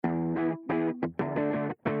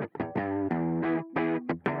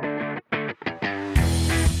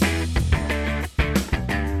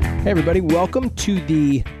Hey everybody, welcome to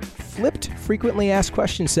the flipped frequently asked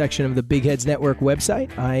questions section of the Big Heads Network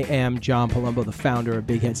website. I am John Palumbo, the founder of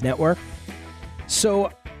Big Heads Network.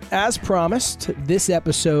 So, as promised, this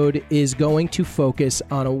episode is going to focus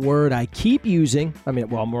on a word I keep using.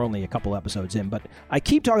 We're only a couple episodes in, but I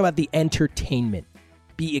keep talking about the entertainment.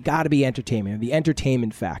 You got to be entertainment, the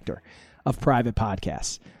entertainment factor of private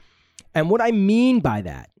podcasts. And what I mean by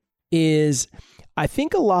that is I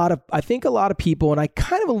think a lot of people, and I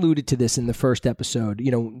kind of alluded to this in the first episode,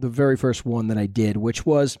 the very first one that I did, which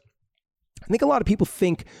was, I think a lot of people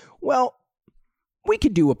think, well, we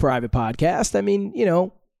could do a private podcast.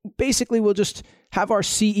 Basically we'll just have our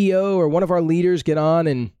CEO or one of our leaders get on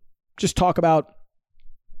and just talk about,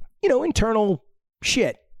 internal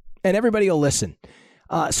shit, and everybody will listen.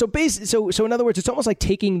 So in other words, it's almost like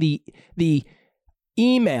taking the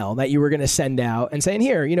email that you were going to send out and saying,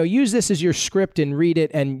 here, use this as your script and read it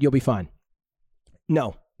and you'll be fine.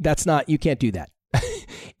 No, that's not, you can't do that.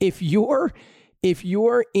 If your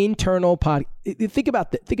internal think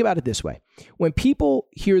about it this way. When people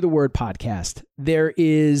hear the word podcast,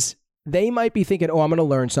 they might be thinking, oh, I'm going to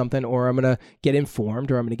learn something, or I'm going to get informed,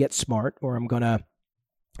 or I'm going to get smart, or I'm going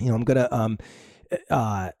to,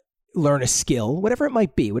 learn a skill, whatever it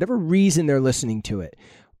might be, whatever reason they're listening to it.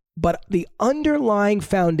 But the underlying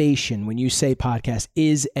foundation when you say podcast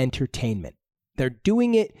is entertainment. They're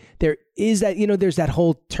doing it. There is that, there's that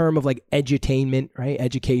whole term of like edutainment, right?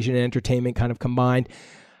 Education and entertainment kind of combined.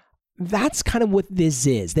 That's kind of what this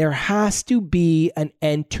is. There has to be an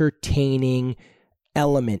entertaining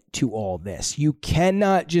element to all this. You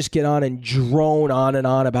cannot just get on and drone on and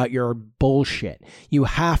on about your bullshit. You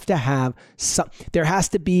have to have there has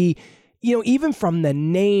to be, even from the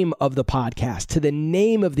name of the podcast to the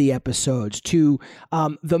name of the episodes to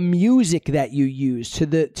the music that you use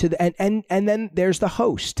and then there's the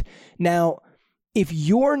host. Now, if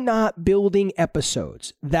you're not building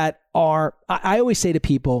episodes that are, I always say to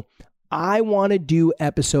people, I want to do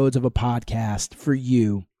episodes of a podcast for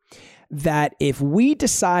you that if we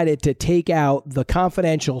decided to take out the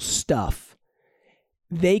confidential stuff,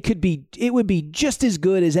 it would be just as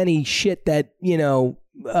good as any shit that,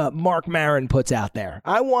 Mark Maron puts out there.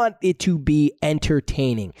 I want it to be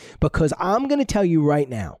entertaining, because I'm going to tell you right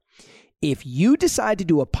now, if you decide to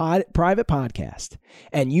do a private podcast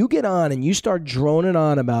and you get on and you start droning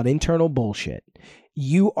on about internal bullshit,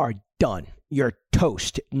 you are done. You're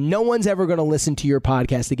toast. No one's ever going to listen to your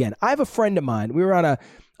podcast again. I have a friend of mine. We were on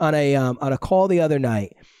a call the other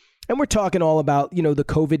night, and we're talking all about, the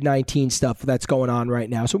COVID-19 stuff that's going on right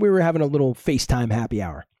now. So we were having a little FaceTime happy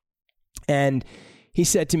hour. And he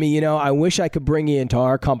said to me, I wish I could bring you into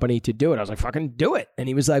our company to do it. I was like, fucking do it. And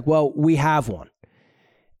he was like, well, we have one.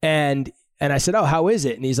 And I said, oh, how is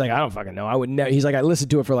it? And he's like, I don't fucking know. I would never. He's like, I listened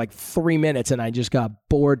to it for like 3 minutes and I just got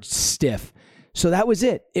bored stiff. So that was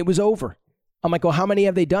it. It was over. I'm like, well, how many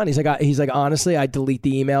have they done? He's like, honestly, I delete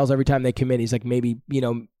the emails every time they come in. He's like, maybe,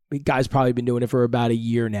 the guy's probably been doing it for about a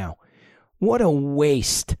year now. What a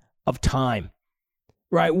waste of time,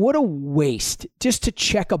 right? What a waste. Just to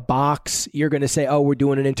check a box, you're going to say, oh, we're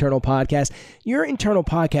doing an internal podcast. Your internal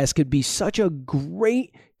podcast could be such a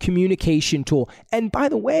great communication tool. And by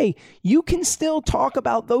the way, you can still talk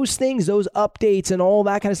about those things, those updates and all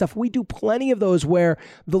that kind of stuff. We do plenty of those where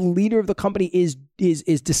the leader of the company is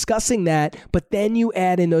discussing that, but then you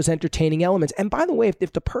add in those entertaining elements. And by the way,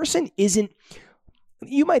 if the person isn't,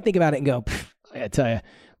 you might think about it and go, I tell you,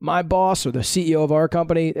 my boss or the CEO of our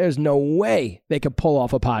company, there's no way they could pull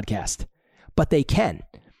off a podcast. But they can.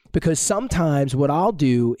 Because sometimes what I'll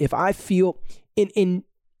do, if I feel in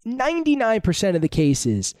 99% of the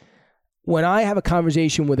cases, when I have a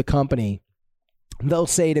conversation with a company, they'll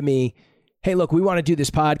say to me, hey, look, we want to do this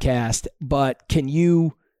podcast, but can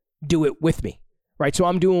you do it with me? Right. So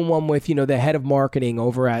I'm doing one with, the head of marketing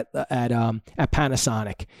over at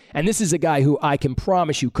Panasonic. And this is a guy who I can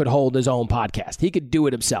promise you could hold his own podcast. He could do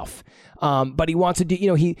it himself. But he wants to do,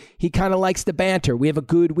 he kind of likes the banter. We have a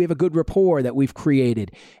good rapport that we've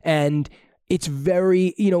created. And it's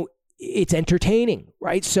very, it's entertaining,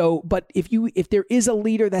 right? So, but if there is a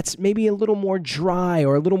leader that's maybe a little more dry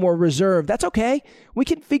or a little more reserved, that's okay. We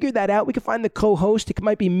can figure that out. We can find the co-host. It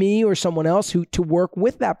might be me or someone else to work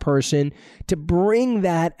with that person to bring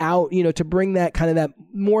that out, to bring that kind of that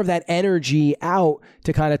more of that energy out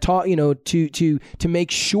to kind of talk, to make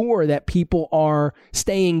sure that people are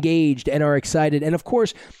stay engaged and are excited. And of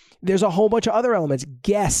course, there's a whole bunch of other elements,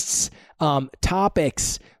 guests,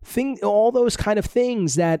 topics, all those kind of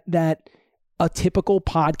things that a typical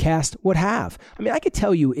podcast would have. I mean, I could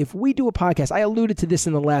tell you, if we do a podcast, I alluded to this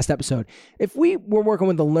in the last episode, if we were working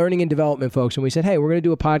with the learning and development folks and we said, hey, we're going to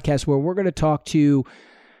do a podcast where we're going to talk to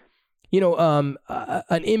an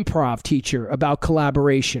improv teacher about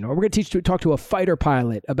collaboration, or we're going to talk to a fighter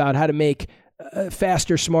pilot about how to make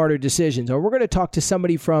faster, smarter decisions, or we're going to talk to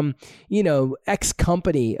somebody from, X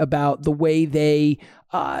company about the way they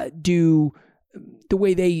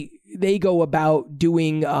they go about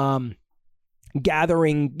doing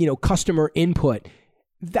gathering, customer input.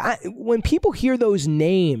 That when people hear those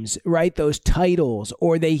names, right, those titles,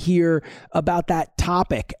 or they hear about that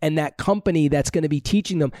topic and that company that's going to be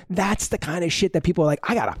teaching them, that's the kind of shit that people are like,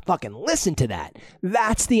 I gotta fucking listen to that.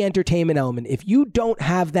 That's the entertainment element. If you don't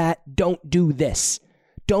have that, don't do this.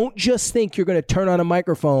 Don't just think you're going to turn on a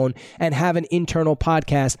microphone and have an internal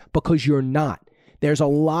podcast, because you're not. There's a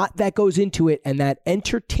lot that goes into it, and that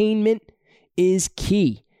entertainment is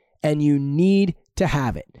key, and you need to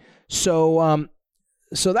have it.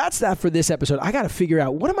 So that's that for this episode. I got to figure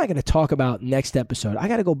out, what am I going to talk about next episode? I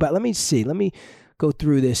got to go back. Let me see. Let me go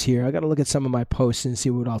through this here. I got to look at some of my posts and see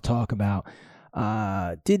what I'll talk about.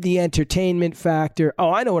 Did the entertainment factor.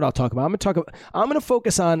 Oh, I know what I'll talk about. I'm going to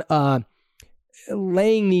focus on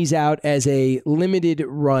laying these out as a limited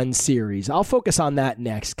run series. I'll focus on that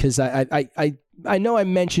next, because I know I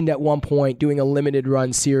mentioned at one point doing a limited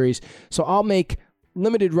run series. So I'll make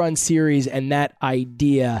limited run series and that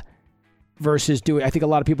idea versus doing, I think a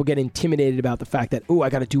lot of people get intimidated about the fact that, I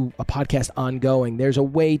got to do a podcast ongoing. There's a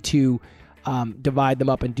way to divide them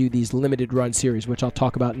up and do these limited run series, which I'll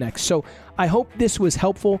talk about next. So I hope this was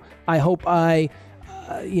helpful. I hope I,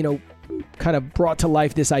 kind of brought to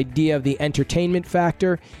life this idea of the entertainment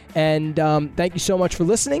factor. And thank you so much for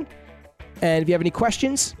listening. And if you have any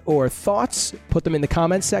questions or thoughts, put them in the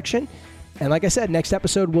comments section. And like I said, next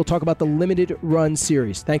episode, we'll talk about the limited run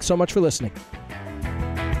series. Thanks so much for listening.